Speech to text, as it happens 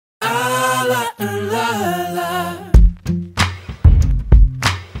la, la, la.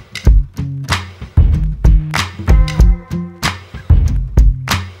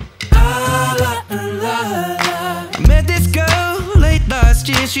 I met this girl late last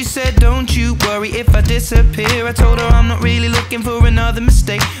year. She said, don't you worry if I disappear. I told her I'm not really looking for another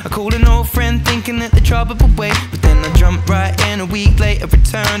mistake. I called an old friend thinking that the trouble would wait, but then I jumped right in. A week later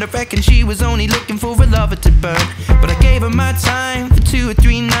returned. I reckon she was only looking for a lover to burn, but I gave her my time for 2 or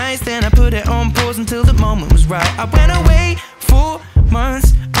 3 nights. Then I put it on pause until the moment was right. I went away 4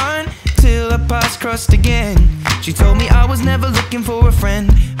 months until our paths crossed again. She told me I was never looking for a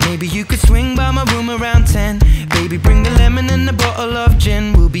friend. Maybe you could swing by my room around 10. Baby, bring the lemon and a bottle of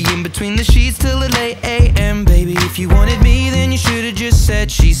gin. We'll be in between the sheets till the late AM. Baby, if you wanted me, then you should've just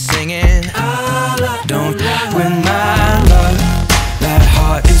said she's singing. Don't win my love. That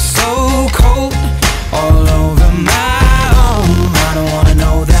heart is so cold, all over my own. I don't wanna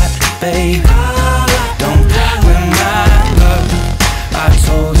know that, babe. Don't win my love. I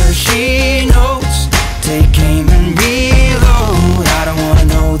told her she knows. Take aim and reload. I don't wanna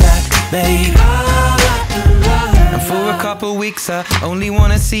know that, babe. And for a couple weeks I only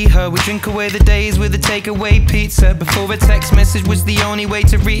wanna see her. We drink away the days with a takeaway pizza. Before a text message was the only way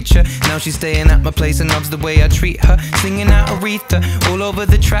to reach her. Now she's staying at my place and loves the way I treat her. Singing out Aretha all over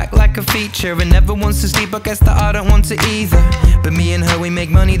the track like a feature. And never wants to sleep, I guess that I don't want to either. But me and her, we make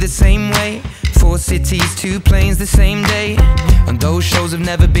money the same way. 4 cities, 2 planes the same day. And those shows have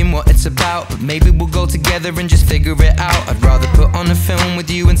never been what it's about, but maybe we'll go together and just figure it out. I'd rather put on a film with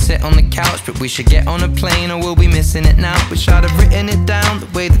you and sit on the couch, but we should get on a plane or we'll be missing it now. Wish I'd have written it down, the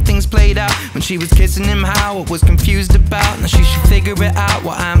way that things played out when she was kissing him, how I was confused about. Now she should figure it out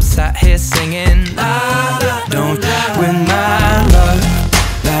while I'm sat here singing. Don't win my love.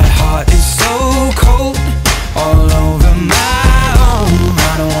 That heart is so cold, all over my own.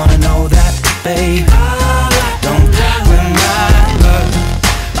 I don't wanna know that, babe. Don't win my love.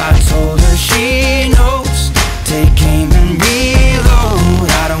 I told her she knows. Take aim and reload.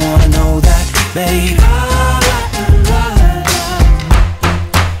 I don't wanna know that, babe.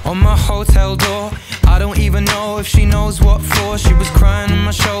 On my hotel door, I don't even know if she knows what for. She was crying on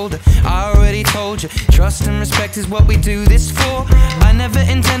my shoulder. I already told you, trust and respect is what we do this for. I never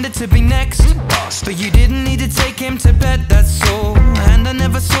intended to be next, but you didn't need to take him to bed, that's all. And I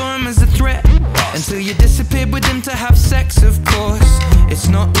never saw him as a threat until you disappeared with him to have sex, of course. It's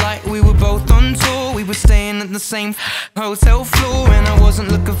not like we were both on tour. We were staying at the same hotel floor. And I wasn't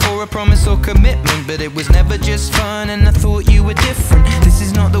looking for a promise or commitment, but it was never just fun, and I thought you were different. This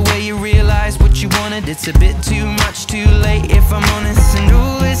is not the way you realize what you wanted. It's a bit too much, too late if I'm honest. And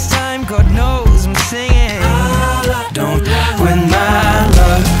all this time, God knows I'm singing. Don't